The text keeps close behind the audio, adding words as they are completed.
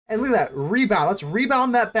And look at that, rebound. Let's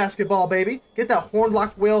rebound that basketball, baby. Get that Horned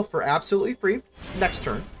Loch-Whale for absolutely free. Next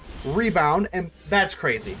turn, rebound, and that's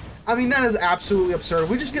crazy. I mean, that is absolutely absurd.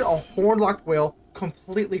 We just get a Horned Loch-Whale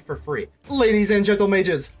completely for free. Ladies and gentle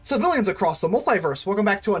mages, civilians across the multiverse, welcome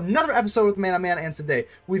back to another episode with Man on Man, and today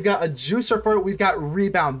we've got a juicer for it. We've got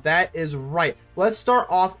rebound. That is right. Let's start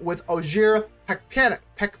off with Ojer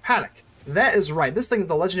Pakpatiq. That is right. This thing is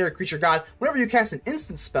the legendary creature god. Whenever you cast an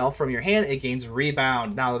instant spell from your hand, it gains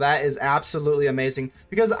rebound. Now that is absolutely amazing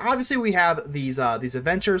because obviously we have these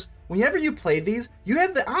adventures. Whenever you play these, you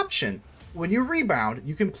have the option. When you rebound,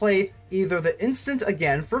 you can play either the instant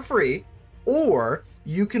again for free, or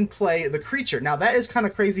you can play the creature. Now that is kind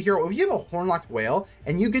of crazy here. If you have a Horned Loch-Whale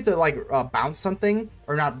and you get to like bounce something,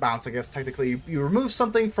 or not bounce, I guess technically, you remove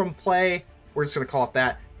something from play. We're just gonna call it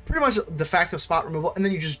that. Pretty much de facto spot removal, and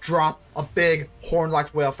then you just drop a big Horned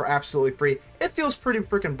Loch-Whale for absolutely free. It feels pretty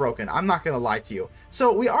freaking broken, I'm not gonna lie to you.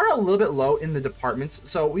 So we are a little bit low in the departments,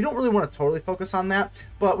 so we don't really want to totally focus on that,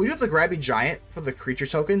 but we do have the Grabby Giant for the creature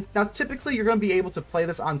token. Now typically you're going to be able to play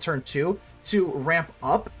this on turn 2 to ramp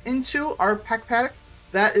up into our Pakpatiq.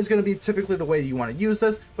 That is going to be typically the way you want to use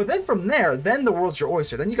this. But then from there, then the world's your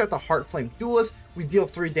oyster. Then you got the Heartflame Duelist. We deal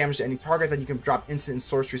 3 damage to any target. Then you can drop instant and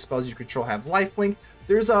sorcery spells you control have lifelink.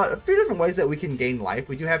 There's a few different ways that we can gain life.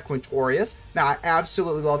 We do have Quintorius. Now, I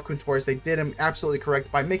absolutely love Quintorius. They did him absolutely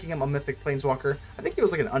correct by making him a Mythic Planeswalker. I think he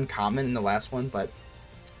was like an uncommon in the last one, but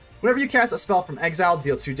whenever you cast a spell from exile,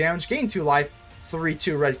 deal 2 damage, gain 2 life,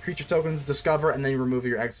 3/2 red creature tokens, discover, and then you remove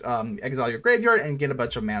your exile your graveyard and get a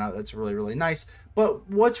bunch of mana. That's really, really nice. But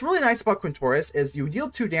what's really nice about Quintorius is you deal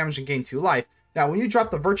 2 damage and gain 2 life. Now, when you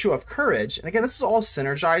drop the Virtue of Courage, and again, this is all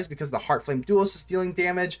synergized because the Heartflame Duelist is dealing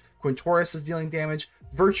damage, Quintorius is dealing damage,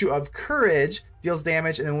 Virtue of Courage deals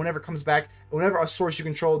damage, and then whenever it comes back, whenever a source you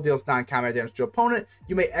control deals non-combat damage to opponent,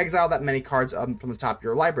 you may exile that many cards from the top of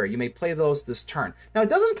your library. You may play those this turn. Now, it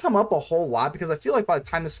doesn't come up a whole lot because I feel like by the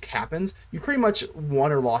time this happens, you pretty much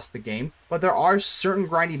won or lost the game, but there are certain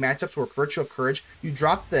grindy matchups where Virtue of Courage, you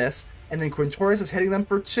drop this, and then Quintorius is hitting them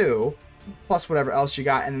for 2, plus whatever else you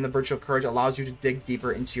got, and then the Virtue of Courage allows you to dig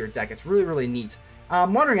deeper into your deck. It's really, really neat.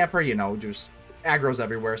 Wandering Emperor, you know, just aggro's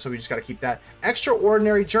everywhere, so we just got to keep that.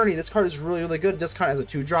 Extraordinary Journey, this card is really, really good. This card has a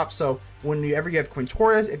 2-drop, so whenever you have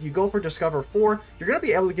Quintorius, if you go for Discover 4, you're going to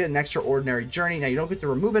be able to get an Extraordinary Journey. Now, you don't get to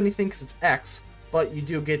remove anything because it's X, but you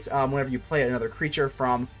do get, whenever you play another creature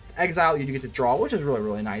from exile, you do get to draw, which is really,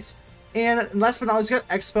 really nice. And last but not least, you got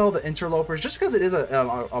Expel the Interlopers, just because it is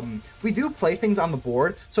we do play things on the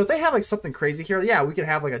board, so if they have like something crazy here, yeah, we could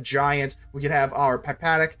have like a giant, we could have our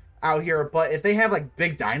Pakpatiq out here, but if they have like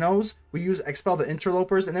big dinos, we use Expel the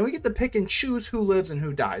Interlopers, and then we get to pick and choose who lives and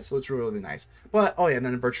who dies, so it's really, really nice. But oh yeah, and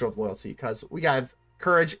then Virtue of Loyalty, because we got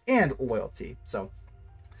courage and loyalty. So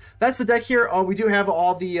that's the deck here. We do have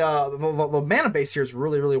all the mana base here is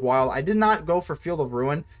really, really wild. I did not go for Field of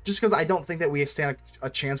Ruin just because I don't think that we stand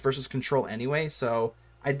a chance versus control anyway, so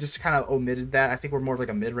I just kind of omitted that. I think we're more like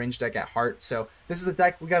a mid-range deck at heart. So this is the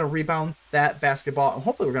deck. We got to rebound that basketball, and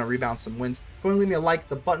hopefully we're going to rebound some wins. Go ahead and leave me a like.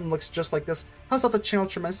 The button looks just like this. Helps out the channel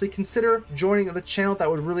tremendously. Consider joining the channel.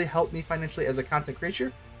 That would really help me financially as a content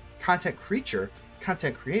creator.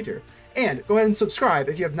 And go ahead and subscribe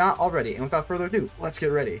if you have not already. And without further ado, let's get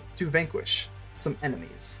ready to vanquish some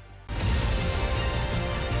enemies.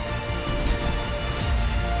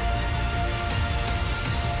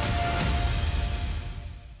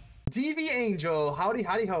 DV Angel, howdy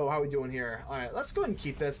ho, how we doing here? Alright, let's go ahead and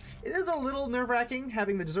keep this. It is a little nerve-wracking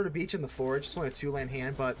having the Deserted Beach in the Forge, just only a 2-land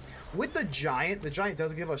hand, but with the Giant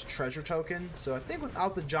does give us treasure token, so I think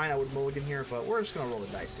without the Giant I would mulligan here, but we're just going to roll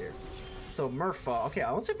the dice here. So Merfolk, okay,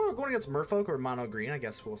 let's see if we're going against Merfolk or Mono Green, I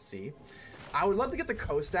guess we'll see. I would love to get the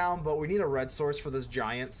coast down, but we need a red source for this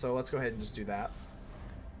Giant, so let's go ahead and just do that.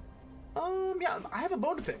 Yeah, I have a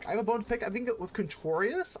bone to pick. I think that with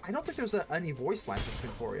Quintorius, I don't think there's any voice line for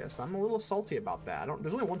Quintorius. I'm a little salty about that.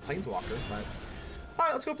 There's only one Planeswalker, but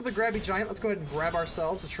alright, let's go for the Grabby Giant. Let's go ahead and grab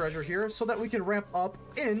ourselves a treasure here so that we can ramp up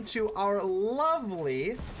into our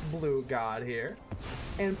lovely blue god here.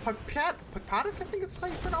 And Pakpatiq, I think it's how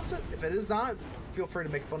you pronounce it. If it is not, feel free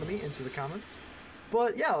to make fun of me into the comments.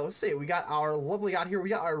 But yeah, let's see. We got our lovely god here. We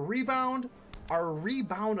got our rebound. Our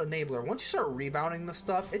rebound enabler. Once you start rebounding this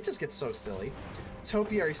stuff, it just gets so silly.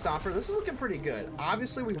 Topiary Stomper. This is looking pretty good.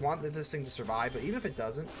 Obviously, we want this thing to survive, but even if it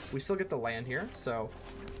doesn't, we still get the land here. So,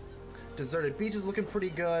 Deserted Beach is looking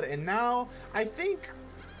pretty good. And now, I think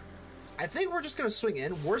we're just going to swing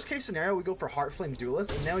in. Worst case scenario, we go for Heartflame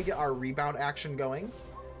Duelist, and now we get our rebound action going.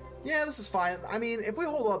 Yeah, this is fine. I mean, if we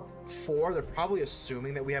hold up 4, they're probably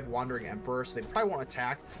assuming that we have Wandering Emperor, so they probably won't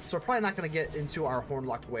attack. So we're probably not going to get into our Horned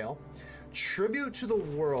Loch-Whale. Tribute to the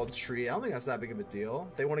World Tree. I don't think that's that big of a deal.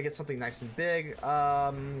 They want to get something nice and big.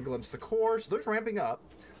 Glimpse the core. So they're ramping up.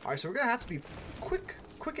 All right, so we're going to have to be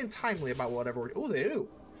quick and timely about whatever we're... Oh, they do.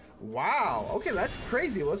 Wow. Okay, that's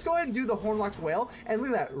crazy. Let's go ahead and do the Horned Loch-Whale. And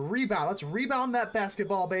look at that. Rebound. Let's rebound that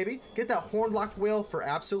basketball, baby. Get that Horned Loch-Whale for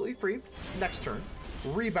absolutely free. Next turn.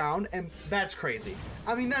 Rebound. And that's crazy.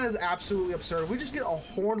 I mean, that is absolutely absurd. We just get a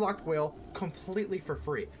Horned Loch-Whale completely for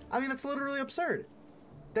free. I mean, that's literally absurd.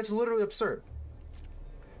 That's literally absurd.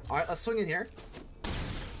 All right, let's swing in here.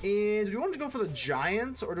 And do we want to go for the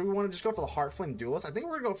Giant, or do we want to just go for the Heartflame Duelist? I think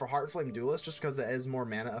we're going to go for Heartflame Duelist just because that is more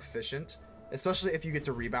mana efficient, especially if you get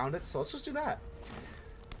to rebound it. So let's just do that.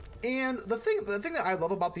 And the thing that I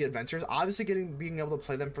love about the adventures, obviously being able to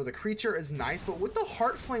play them for the creature is nice, but with the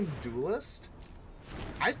Heartflame Duelist,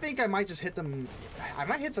 I think I might just hit them. I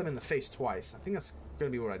might hit them in the face twice. I think that's going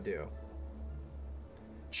to be what I do.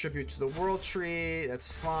 Tribute to the World Tree, that's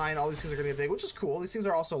fine. All these things are gonna get big, which is cool. These things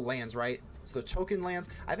are also lands, right? So they're token lands.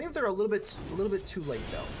 I think they're a little bit too late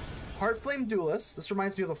though. Heartflame Duelist. This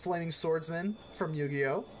reminds me of the Flaming Swordsman from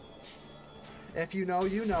Yu-Gi-Oh. If you know,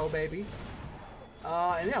 you know, baby.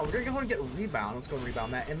 And yeah, we're gonna go ahead and get Rebound. Let's go and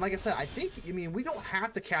rebound that. And like I said, I think, I mean, we don't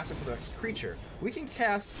have to cast it for the creature. We can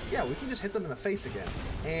cast, yeah, we can just hit them in the face again.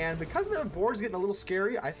 And because the board's getting a little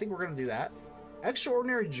scary, I think we're gonna do that.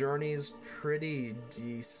 Extraordinary Journey is pretty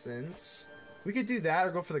decent. We could do that or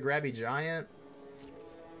go for the Grabby Giant.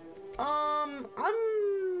 Do I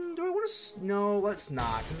want to... No, let's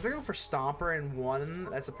not. Because if they're going for Stomper and 1,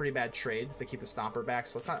 that's a pretty bad trade if they keep the Stomper back.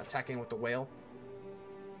 So let's not attacking with the Whale.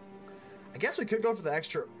 I guess we could go for the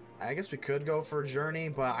extra... I guess we could go for Journey,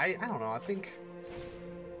 but I don't know. I think...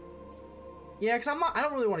 Yeah, because I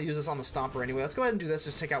don't really want to use this on the Stomper anyway. Let's go ahead and do this.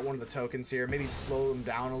 Just take out one of the tokens here. Maybe slow them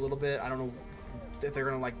down a little bit. I don't know if they're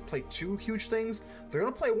going to like play 2 huge things. They're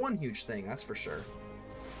going to play 1 huge thing, that's for sure.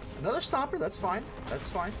 Another Stomper, that's fine. That's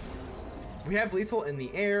fine. We have lethal in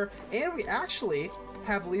the air, and we actually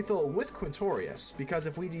have lethal with Quintorius, because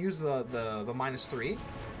if we use the -3,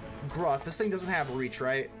 Gruff, this thing doesn't have reach,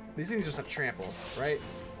 right? These things just have trample, right?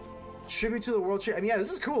 Tribute to the World Tree. I mean, yeah,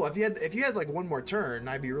 this is cool. If you had like 1 more turn,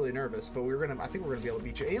 I'd be really nervous, but I think we're gonna be able to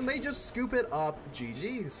beat you. And they just scoop it up.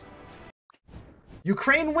 GG's.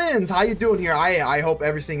 Ukraine wins. How you doing here? I hope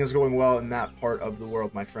everything is going well in that part of the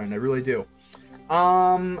world, my friend. I really do.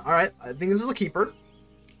 All right. I think this is a keeper.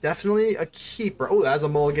 Definitely a keeper. Oh, that's a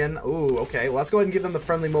mulligan. Oh, okay. Well, let's go ahead and give them the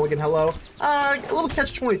friendly mulligan hello. A little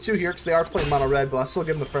catch-22 here because they are playing mono red, but I'll still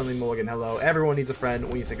give them the friendly mulligan hello. Everyone needs a friend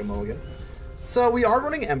when you take a mulligan. So we are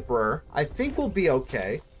running Emperor. I think we'll be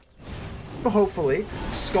okay. Hopefully.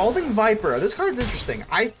 Scalding Viper. This card's interesting.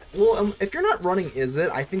 If you're not running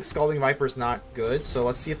I think Scalding Viper is not good. So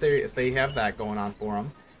let's see if they have that going on for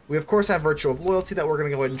them. We of course have Virtue of Loyalty that we're gonna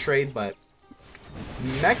go ahead and trade, but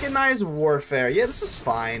Mechanized Warfare. Yeah, this is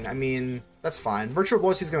fine. I mean, that's fine. Virtue of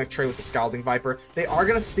Loyalty is gonna trade with the Scalding Viper. They are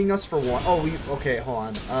gonna sting us for 1. Oh, okay.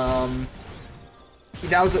 Hold on.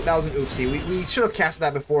 That was an oopsie. We should have casted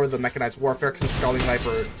that before the Mechanized Warfare because the Scalding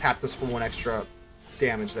Viper tapped us for 1 extra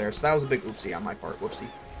damage there. So that was a big oopsie on my part. Whoopsie.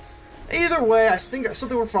 Either way, I think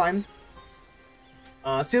we're fine.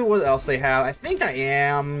 Let's see what else they have. I think I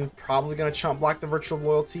am probably gonna chump block the Virtue of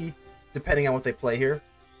Loyalty, depending on what they play here.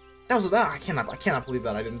 I cannot believe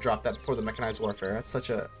that I didn't drop that before the Mechanized Warfare. That's such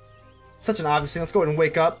an obvious thing. Let's go ahead and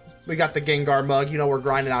wake up. We got the Gengar mug. You know we're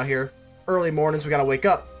grinding out here. Early mornings, we gotta wake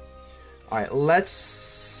up. Alright,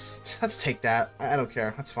 let's take that. I don't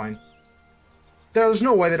care. That's fine. There's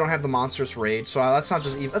no way they don't have the Monstrous Rage, so that's not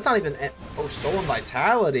even... Oh, Stolen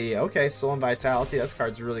Vitality. Okay, Stolen Vitality. That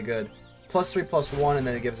card's really good. +3/+1, and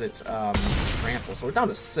then it gives it trample. So we're down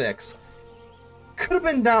to 6. Could have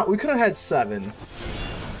been down... We could have had 7.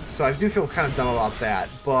 So I do feel kind of dumb about that.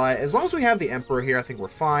 But as long as we have the Emperor here, I think we're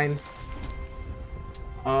fine.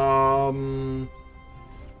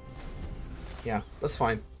 Yeah, that's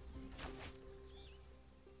fine.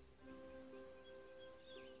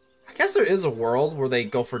 I guess there is a world where they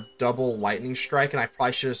go for double Lightning Strike, and I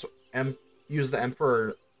probably should just use the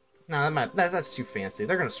Emperor. Nah, that's too fancy.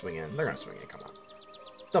 They're gonna swing in. Come on.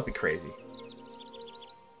 Don't be crazy.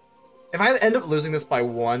 If I end up losing this by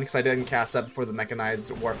 1 because I didn't cast that before the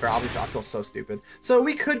Mechanized Warfare, I'll feel so stupid. So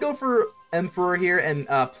we could go for Emperor here and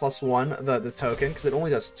 +1 the token because it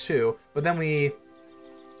only does 2, but then we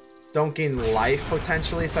don't gain life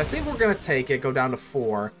potentially. So I think we're gonna take it, go down to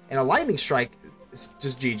 4, and a Lightning Strike is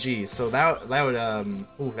just GG. So that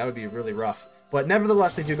would be really rough. But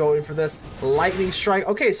nevertheless, they do go in for this Lightning Strike.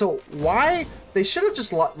 Okay, so why they should have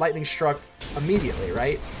just Lightning Struck immediately,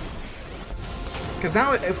 right? Because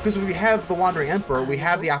now, because we have the Wandering Emperor, we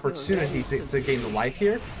have the opportunity to gain the life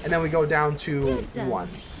here, and then we go down to 1.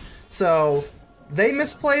 So they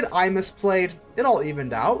misplayed, I misplayed, it all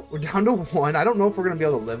evened out. We're down to 1. I don't know if we're going to be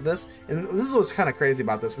able to live this. And this is what's kind of crazy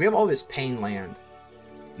about this. We have all this pain land.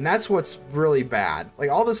 And that's what's really bad. Like,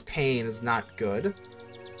 all this pain is not good.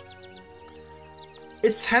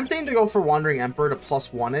 It's tempting to go for Wandering Emperor to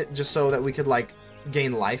 +1 it, just so that we could, like,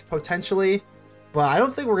 gain life, potentially. But I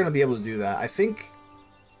don't think we're going to be able to do that. I think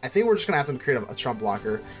we're just going to have to create a Trump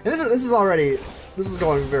blocker. And this is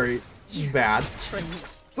going very bad.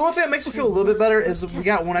 The only thing that makes me feel a little bit better is we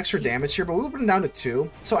got 1 extra damage here, but we opened it down to 2.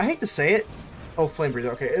 So I hate to say it. Oh, Flame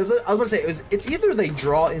Breather. Okay, I was going to say, it's either they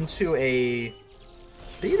draw into a...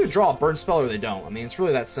 They either draw a burn spell or they don't. I mean, it's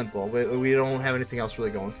really that simple. We don't have anything else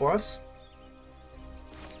really going for us.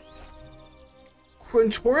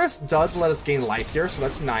 Quintorius does let us gain life here, so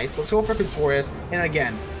that's nice. Let's go for Quintorius. And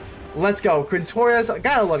again, let's go. Quintorius,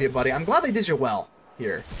 gotta love you, buddy. I'm glad they did you well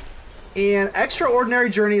here. And Extraordinary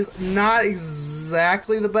Journey is not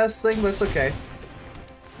exactly the best thing, but it's okay.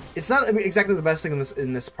 It's not exactly the best thing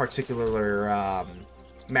in this particular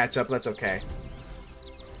matchup, but that's okay.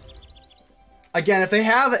 Again, if they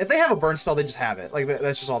have a burn spell, they just have it. Like,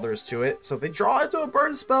 that's just all there is to it. So if they draw into a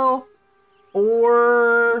burn spell,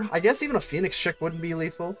 or I guess even a Phoenix Chick wouldn't be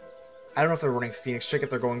lethal. I don't know if they're running Phoenix Chick if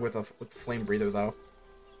they're going with Flame Breather though.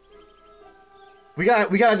 We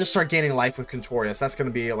gotta just start gaining life with Quintorius. That's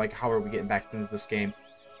gonna be like how are we getting back into this game.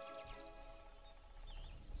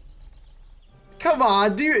 Come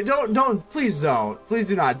on, please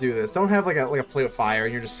do not do this. Don't have like a play with fire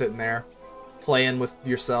and you're just sitting there playing with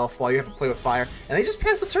yourself while you have to play with fire. And they just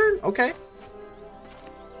pass the turn? Okay.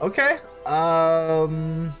 Okay.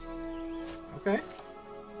 Okay.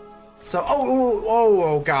 So,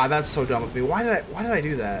 oh god, that's so dumb of me. Why did I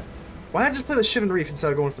do that? Why did I just play the Shivan Reef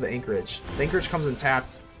instead of going for the Anchorage? The Anchorage comes in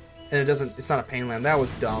tapped, and it's not a pain land. That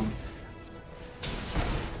was dumb.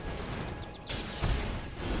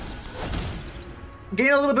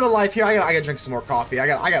 Gain a little bit of life here. I gotta drink some more coffee. I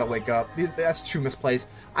gotta wake up. That's 2 misplays.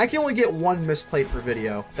 I can only get 1 misplay per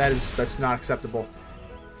video. That's not acceptable.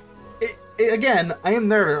 Again, I am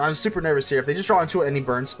nervous. I'm super nervous here. If they just draw into any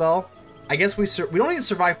burn spell, I guess we don't even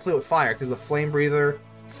survive play with fire because the Flame Breather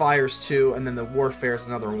fires 2, and then the Warfare is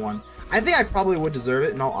another 1. I think I probably would deserve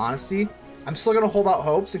it in all honesty. I'm still gonna hold out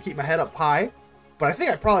hopes and keep my head up high, but I think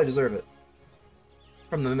I probably deserve it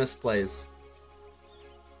from the misplays.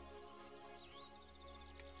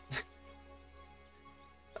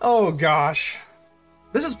 Oh gosh.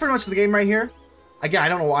 This is pretty much the game right here. Again, I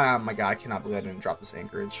don't know why. Oh my god, I cannot believe I didn't drop this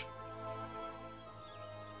Anchorage.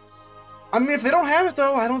 I mean, if they don't have it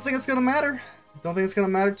though, I don't think it's gonna matter. Don't think it's gonna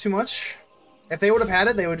matter too much. If they would have had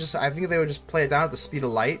it, I think they would just play it down at the speed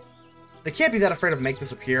of light. They can't be that afraid of Make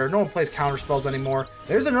Disappear. No one plays counter spells anymore.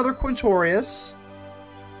 There's another Quintorius.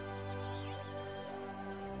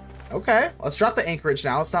 Okay, let's drop the Anchorage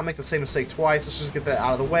now. Let's not make the same mistake twice. Let's just get that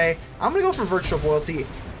out of the way. I'm gonna go for Virtue of Loyalty.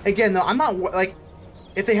 Again, though, I'm not like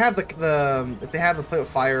if they have the play with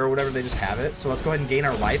fire or whatever, they just have it. So let's go ahead and gain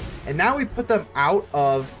our life. And now we put them out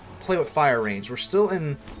of play with fire range. We're still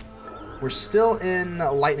in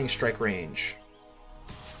lightning strike range.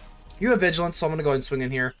 You have vigilance, so I'm gonna go ahead and swing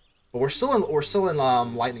in here. But we're still in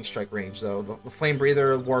lightning strike range though. The Flame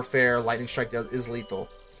Breather, Warfare, lightning strike is lethal.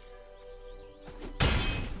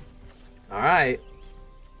 All right.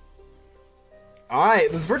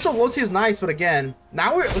 This virtual loyalty is nice, but again,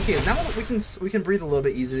 now we can breathe a little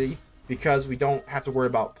bit easily because we don't have to worry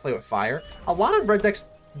about play with fire. A lot of red decks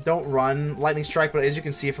don't run lightning strike, but as you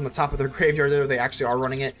can see from the top of their graveyard there, they actually are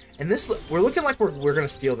running it. And this, we're looking like we're gonna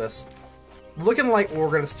steal this.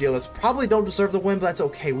 Probably don't deserve the win, but that's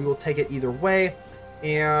okay. We will take it either way.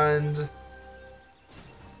 And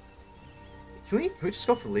can we just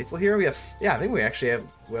go for lethal here? I think we actually have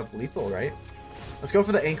lethal, right? Let's go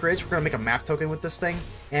for the Anchorage. We're gonna make a map token with this thing.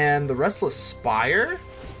 And the Restless Spire.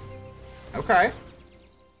 Okay.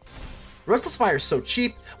 Restless Spire is so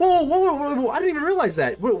cheap. Whoa, I didn't even realize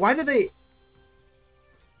that. Why did they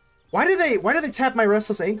tap my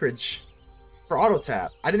Restless Anchorage for auto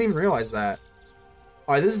tap? I didn't even realize that.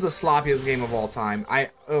 Alright, this is the sloppiest game of all time.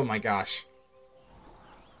 Oh my gosh.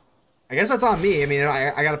 I guess that's on me. I mean,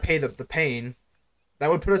 I gotta pay the pain.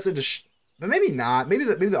 That would put us into but maybe not. Maybe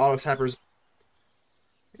the auto tappers.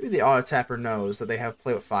 Maybe the auto tapper knows that they have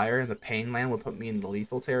play with fire, and the pain land would put me in the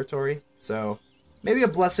lethal territory. So maybe a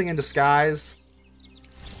blessing in disguise.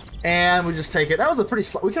 And we just take it. That was a pretty.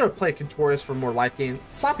 We could have played Quintorius for more life gain.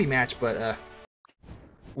 Sloppy match, but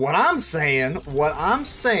what I'm saying. All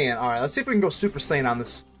right, let's see if we can go Super Saiyan on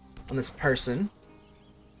this person.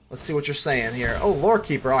 Let's see what you're saying here. Oh, Lore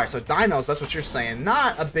Keeper. All right, so dinos. That's what you're saying.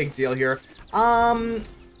 Not a big deal here. I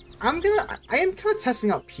am kind of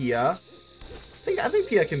testing out Pia. I think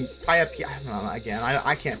Pia can Pia. I don't know, again,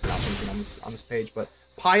 I can't pronounce anything on this page, but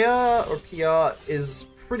Pia or Pia is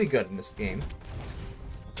pretty good in this game.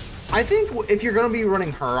 I think if you're gonna be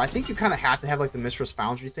running her, I think you kind of have to have like the Mistress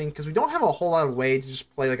Foundry thing, because we don't have a whole lot of way to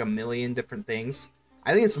just play like a million different things.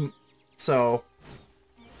 I think it's so.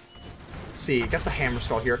 Let's see, got the Hammer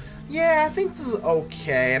Skull here. Yeah, I think this is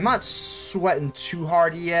okay. I'm not sweating too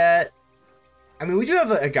hard yet. I mean, we do have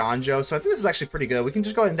the Eiganjo, so I think this is actually pretty good. We can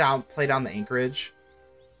just go ahead and play down the Anchorage.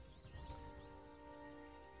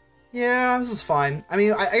 Yeah, this is fine. I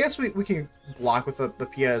mean, I guess we can block with the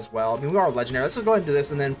Pia as well. I mean, we are legendary. Let's just go ahead and do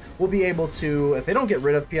this, and then we'll be able to, if they don't get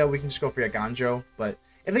rid of Pia, we can just go for Eiganjo. But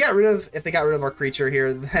if they got rid of our creature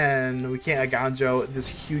here, then we can't Eiganjo this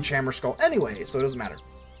huge Hammer Skull anyway, so it doesn't matter.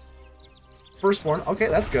 Firstborn, okay,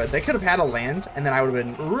 that's good. They could have had a land, and then I would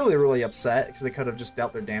have been really, really upset, because they could have just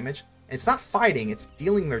dealt their damage. And it's not fighting, it's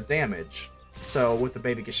dealing their damage. So, with the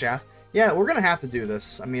Baby Geshath, yeah, we're going to have to do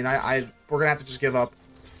this. I mean, we're going to have to just give up.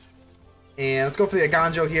 And let's go for the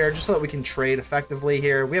Eiganjo here, just so that we can trade effectively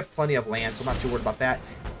here. We have plenty of land, so I'm not too worried about that.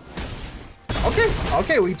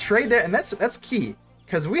 Okay, we trade there, and that's key.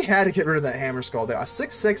 Because we had to get rid of that Hammer Skull there. A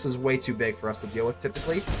 6/6 is way too big for us to deal with,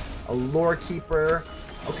 typically. A Lore Keeper.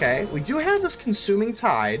 Okay, we do have this Consuming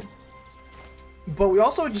Tide. But we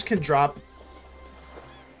also just can drop...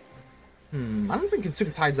 I don't think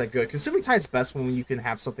Consuming Tide's that good. Consuming Tide's best when you can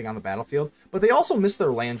have something on the battlefield. But they also miss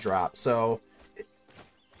their land drop, so...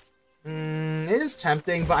 it is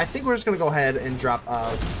tempting, but I think we're just going to go ahead and drop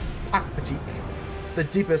Pakpatiq, the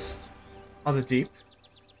deepest of the deep.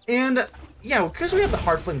 And, yeah, because we have the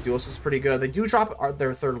Heartflame Duelist is pretty good. They do drop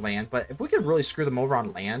their third land, but if we could really screw them over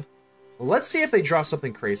on land, let's see if they draw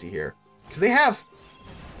something crazy here. Because they have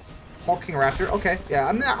Hulking Raptor. Okay, yeah,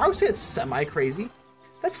 I mean, I would say it's semi-crazy.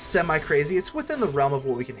 That's semi-crazy. It's within the realm of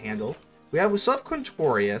what we can handle. We still have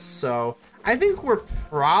Quintorius, so I think we're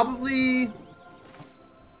probably...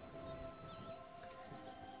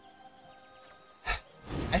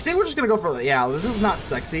 I think we're just going to go for the... Yeah, this is not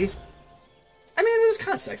sexy. I mean, it is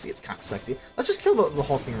kind of sexy. It's kind of sexy. Let's just kill the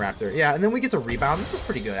Hulking Raptor. Yeah, and then we get to rebound. This is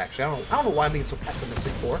pretty good, actually. I don't know why I'm being so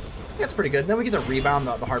pessimistic for. Yeah, it's pretty good. Then we get to rebound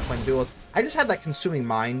the Heartflame Duelist. I just had that Consuming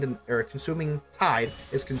Mind, or Consuming Tide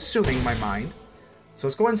is consuming my mind. So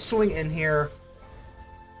let's go ahead and swing in here.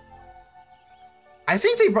 I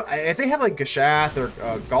think if they have like Geshath or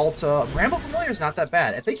Galta, Ramble Familiar is not that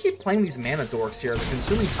bad. If they keep playing these mana dorks here, the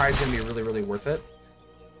Consuming Tide is going to be really, really worth it.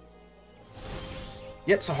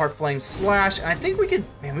 Yep, so Heartflame Slash, and I think we could,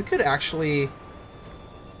 man, we could actually...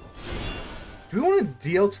 Do we want to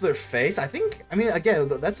deal to their face? I mean, again,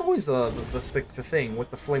 that's always the thing with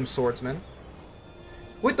the Flame Swordsman.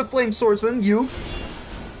 With the Flame Swordsman,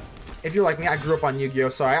 if you're like me, I grew up on Yu-Gi-Oh,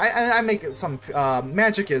 so I make some,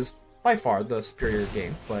 Magic is by far the superior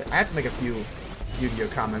game, but I have to make a few Yu-Gi-Oh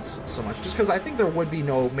comments so much, just because I think there would be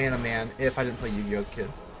no Mana Man if I didn't play Yu-Gi-Oh as a kid.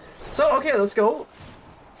 So, okay, let's go.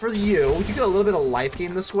 For you, we can get a little bit of life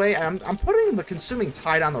gain this way, and I'm putting the Consuming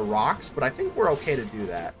Tide on the rocks, but I think we're okay to do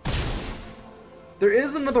that. There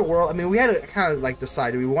is another world. I mean, we had to kind of like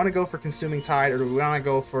decide, do we want to go for Consuming Tide or do we want to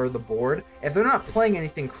go for the board? If they're not playing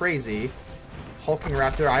anything crazy, Hulking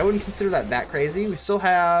Raptor, I wouldn't consider that crazy. We still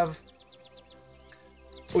have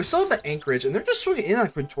the Anchorage, and they're just swinging in on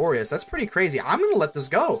Quintorius. That's pretty crazy. I'm going to let this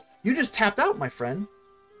go. You just tapped out, my friend.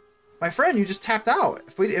 My friend, you just tapped out.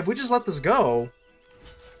 If we just let this go...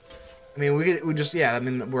 I mean, we just, yeah, I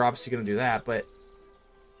mean, we're obviously going to do that, but...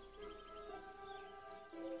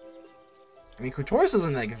 I mean, Quintorius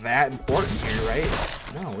isn't, like, that important here, right?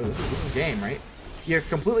 No, this is game, right? You're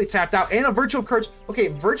completely tapped out. And a Virtue of Courage. Okay,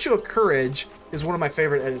 Virtue of Courage is one of my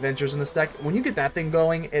favorite adventures in this deck. When you get that thing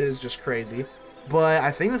going, it is just crazy. But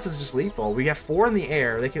I think this is just lethal. We have 4 in the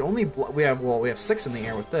air. They can only... we have 6 in the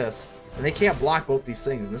air with this. And they can't block both these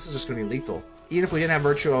things, and this is just going to be lethal. Even if we didn't have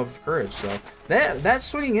Virtue of Courage, so that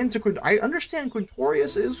swinging into I understand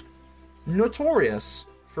Quintorius is notorious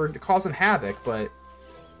for causing havoc, but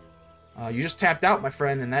you just tapped out, my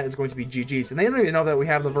friend, and that is going to be GG's. And they don't even know that we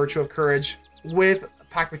have the Virtue of Courage with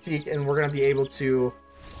Pakpatiq, and we're going to be able to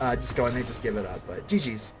just go and they just give it up. But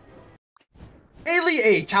GG's. Ailey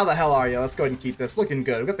H, how the hell are you? Let's go ahead and keep this looking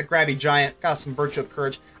good. We've got the Grabby Giant, got some Virtue of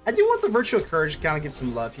Courage. I do want the Virtue of Courage to kind of get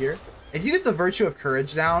some love here. If you get the Virtue of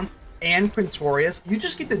Courage down and Quintorius, you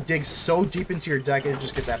just get to dig so deep into your deck, it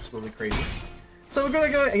just gets absolutely crazy. So we're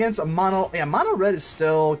going to go against a mono... Yeah, mono red is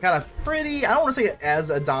still kind of pretty... I don't want to say as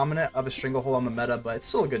a dominant of a Stranglehold on the meta, but it's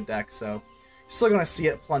still a good deck, so... You're still going to see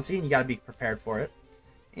it plenty, and you got to be prepared for it.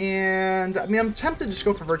 And, I mean, I'm tempted to just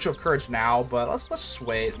go for Virtue of Courage now, but let's just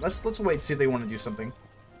wait. Let's wait and see if they want to do something.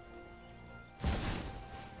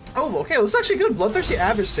 Oh, okay, well, this is actually good. Bloodthirsty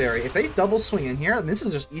Adversary. If they double swing in here, and this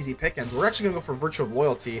is just easy pickings, we're actually going to go for Virtue of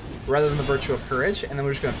Loyalty rather than the Virtue of Courage, and then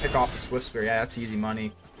we're just going to pick off the Swift Spear. Yeah, that's easy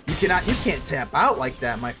money. You can't tap out like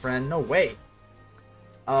that, my friend. No way.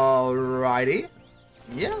 Alrighty.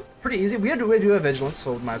 Yeah, pretty easy. We do have Vigilance,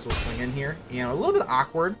 so we might as well swing in here. And a little bit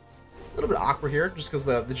awkward. A little bit awkward here, just because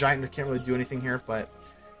the Giant can't really do anything here, but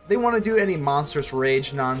if they want to do any Monstrous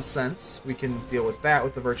Rage nonsense, we can deal with that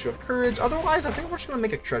with the Virtue of Courage. Otherwise, I think we're just going to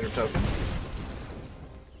make a Treasure Token.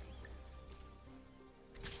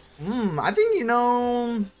 I think, you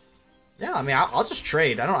know... Yeah, I mean, I'll just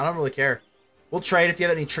trade. I don't really care. We'll trade. If you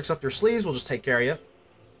have any tricks up your sleeves, we'll just take care of you.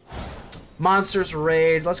 Monstrous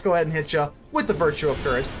Rage. Let's go ahead and hit you with the Virtue of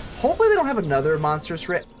Courage. Hopefully they don't have another Monstrous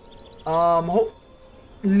Rage.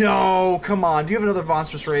 No, come on. Do you have another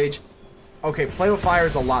Monstrous Rage? Okay, Play with Fire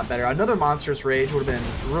is a lot better. Another Monstrous Rage would have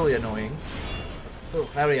been really annoying.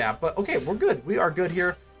 Oh, yeah, but okay, we're good. We are good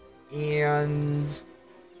here. And...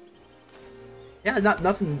 yeah,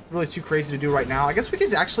 nothing really too crazy to do right now. I guess we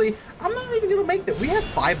could actually... I'm not even going to make that. We have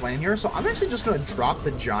 5 land here, so I'm actually just going to drop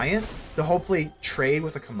the Giant to hopefully trade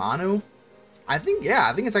with a Kamanu. I think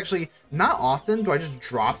it's actually... not often do I just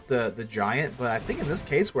drop the Giant, but I think in this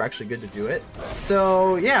case, we're actually good to do it.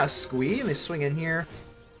 So, yeah, Squee, and they swing in here.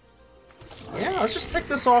 Yeah, let's just pick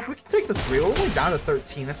this off. We can take the 3. We're only down to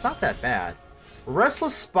 13. That's not that bad.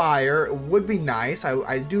 Restless Spire would be nice.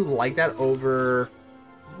 I do like that over...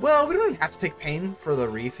 well, we don't even have to take Pain for the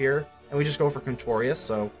Reef here. And we just go for Quintorius,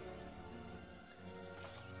 so...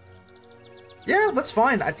 yeah, that's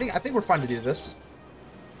fine. I think we're fine to do this.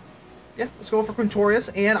 Yeah, let's go for Quintorius.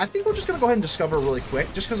 And I think we're just going to go ahead and discover really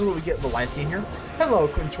quick, just because of what we get in the life gain here. Hello,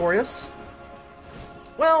 Quintorius.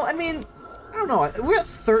 Well, I mean... I don't know. We're at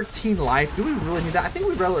 13 life. Do we really need that? I think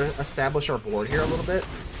we'd rather establish our board here a little bit.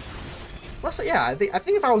 Yeah, I think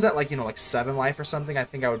if I was at, like, you know, like 7 life or something, I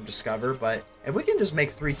think I would discover. But if we can just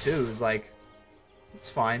make 3 2s, like, it's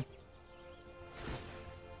fine.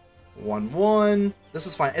 1-1. This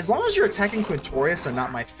is fine. As long as you're attacking Quintorius and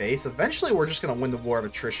not my face, eventually we're just going to win the war of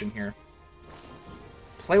attrition here.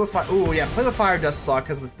 Play with Fire. Ooh, yeah, Play with Fire does suck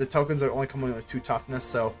because the tokens are only coming with 2 toughness,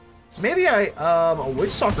 so... maybe a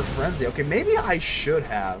Witchstalker Frenzy. Okay, maybe I should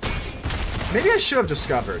have. Maybe I should have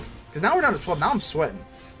discovered. Because now we're down to 12. Now I'm sweating.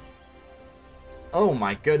 Oh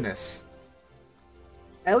my goodness.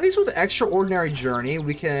 At least with Extraordinary Journey,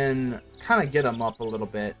 we can kind of get them up a little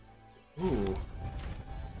bit. Ooh.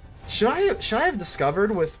 Should I have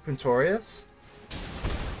discovered with Quintorius?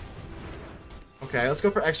 Okay, let's go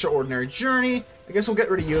for Extraordinary Journey. I guess we'll get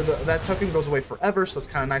rid of you. That token goes away forever, so that's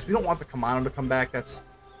kind of nice. We don't want the Kamano to come back. That's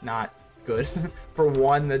not good. For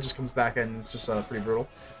one, that just comes back and it's just pretty brutal.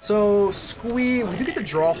 So, Squee, we do get to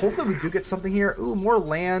draw. Hopefully we do get something here. Ooh, more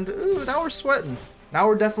land. Ooh, now we're sweating. Now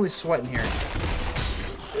we're definitely sweating here.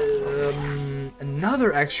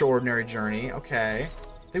 Another Extraordinary Journey. Okay.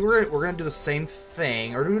 I think we're gonna do the same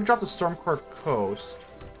thing. Or do we drop the Stormcarved Coast?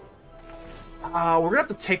 We're gonna have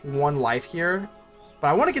to take 1 life here. But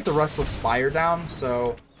I want to get the Restless Spire down,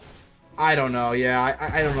 so... I don't know, yeah,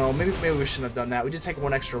 I don't know. Maybe we shouldn't have done that. We did take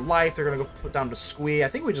 1 extra life. They're gonna go put down to Squee. I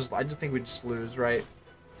just think we just lose, right?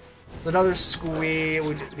 It's another Squee.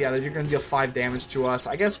 Yeah, you're gonna deal 5 damage to us.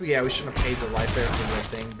 I guess we shouldn't have paid the life there for the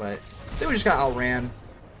thing, but I think we just got outran.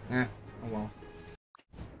 Oh well.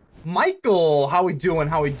 Michael, how we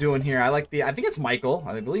doing here? I think it's Michael.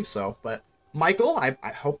 I believe so, but Michael, I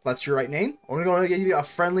hope that's your right name. We're gonna give you a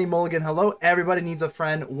friendly mulligan. Hello, everybody needs a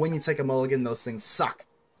friend. When you take a mulligan, those things suck.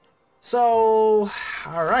 So,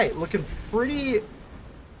 alright, looking pretty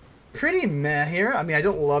meh here. I mean, I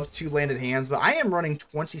don't love 2 landed hands, but I am running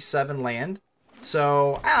 27 land.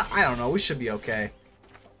 So, I don't know, we should be okay.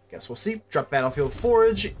 Guess we'll see. Drop Battlefield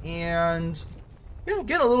Forage, and, you know,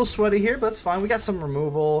 get a little sweaty here, but that's fine. We got some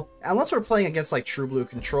removal. Unless we're playing against, like, True Blue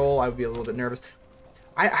Control, I would be a little bit nervous.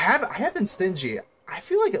 I have been stingy. I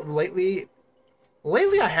feel like lately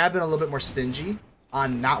I have been a little bit more stingy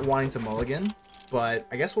on not wanting to mulligan. But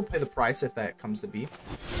I guess we'll pay the price if that comes to be.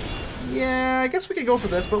 Yeah, I guess we could go for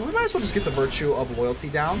this, but we might as well just get the Virtue of Loyalty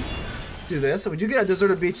down. Do this, and we do get a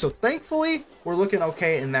Deserted Beach, so thankfully, we're looking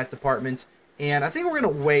okay in that department. And I think we're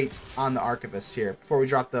going to wait on the Archivist here before we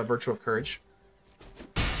drop the Virtue of Courage.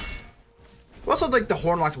 We also like the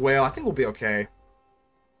Horned Loch-Whale. I think we'll be okay.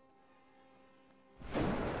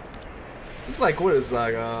 This is like, what is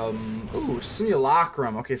like, ooh,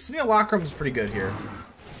 Simulacrum. Okay, Simulacrum is pretty good here.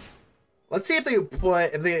 Let's see if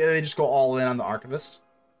they just go all in on the Archivist.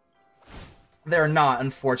 They're not,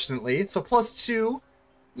 unfortunately. So +2.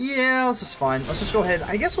 Yeah, this is fine. Let's just go ahead.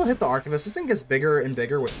 I guess we'll hit the Archivist. This thing gets bigger and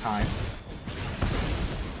bigger with time.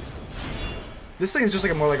 This thing is just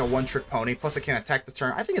like more like a one-trick pony, plus it can't attack the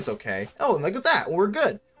turn. I think it's okay. Oh, and look at that. We're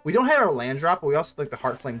good. We don't have our land drop, but we also have like the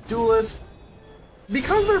Heartflame Duelist.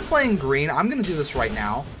 Because they're playing green, I'm going to do this right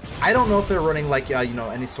now. I don't know if they're running like, you know,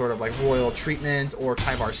 any sort of like Royal Treatment or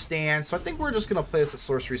Tyvar Stand, so I think we're just going to play this at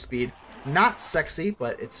sorcery speed. Not sexy,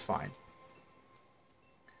 but it's fine.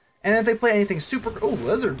 And if they play anything super... Oh,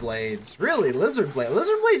 Lizard Blades. Really? Lizard Blade.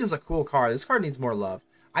 Lizard Blades is a cool card. This card needs more love.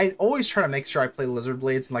 I always try to make sure I play Lizard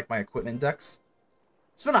Blades in like my equipment decks.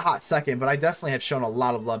 It's been a hot second, but I definitely have shown a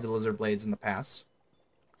lot of love to Lizard Blades in the past.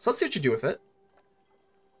 So let's see what you do with it.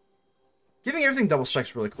 Giving everything double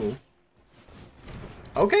strike's really cool.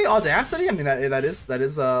 Okay, Audacity. I mean, that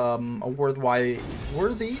is a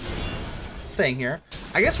worthy thing here.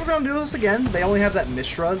 I guess we're gonna do this again. They only have that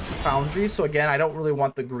Mishra's Foundry, so again, I don't really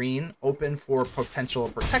want the green open for potential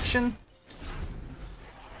protection.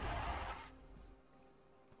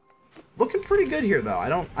 Looking pretty good here, though. I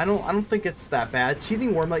don't think it's that bad.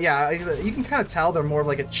 Teething Wormlet, yeah, you can kind of tell they're more of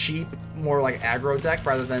like a cheap, more like aggro deck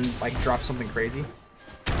rather than like drop something crazy.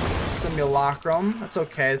 Simulacrum, that's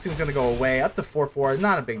okay. This thing's gonna go away. Up to 4/4,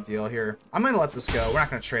 not a big deal here. I'm gonna let this go. We're not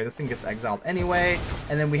gonna trade. This thing gets exiled anyway.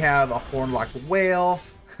 And then we have a Horned Loch-Whale.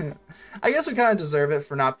 I guess we kind of deserve it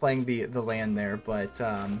for not playing the land there, but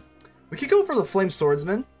we could go for the Flame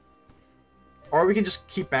Swordsman, or we can just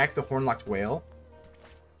keep back the Horned Loch-Whale.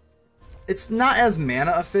 It's not as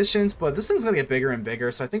mana efficient, but this thing's gonna get bigger and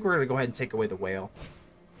bigger, so I think we're gonna go ahead and take away the whale.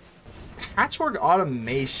 Patchwork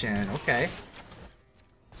Automation, okay.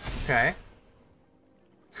 Okay.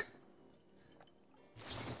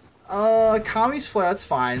 Kami's Flare, that's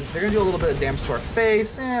fine. They're gonna do a little bit of damage to our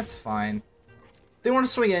face. That's fine. They want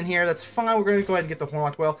to swing in here, that's fine. We're gonna go ahead and get the Horned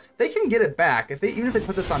Loch-Whale. They can get it back. Even if they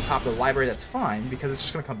put this on top of the library, that's fine, because it's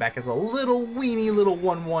just gonna come back as a little weeny little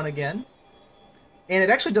 1/1 again. And it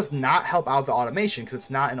actually does not help out the automation, because it's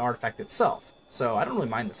not an artifact itself. So I don't really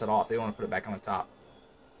mind this at all if they want to put it back on the top.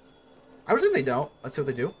 I would think they don't. Let's see what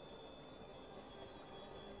they do.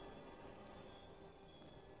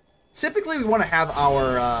 Typically, we want to have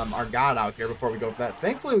our god out here before we go for that.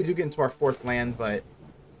 Thankfully, we do get into our 4th land, but...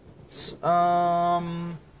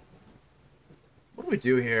 what do we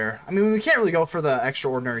do here? I mean, we can't really go for the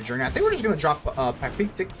Extraordinary Journey. I think we're just going to drop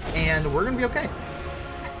Pakpatiq, and we're going to be okay.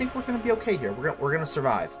 I think we're going to be okay here. We're going to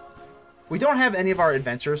survive. We don't have any of our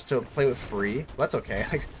adventures to play with free. That's okay.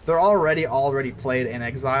 Like, they're already played and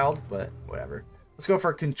exiled, but whatever. Let's go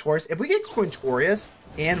for Quintorius. If we get Quintorius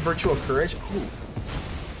and Virtue of Courage... Ooh.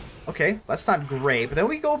 Okay, that's not great, but then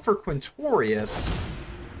we go for Quintorius,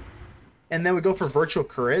 and then we go for Virtue of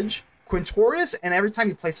Courage. Quintorius, and every time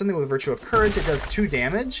you play something with Virtue of Courage, it does 2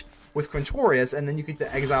 damage with Quintorius, and then you get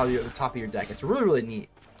to exile you at the top of your deck. It's really, really neat.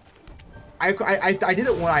 I did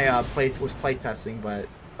it when I was playtesting, but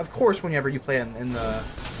of course, whenever you play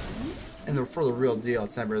for the real deal,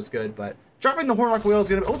 it's never as good. But dropping the Horned Loch-Whale is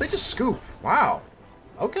gonna. Oh, they just scoop. Wow.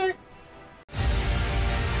 Okay.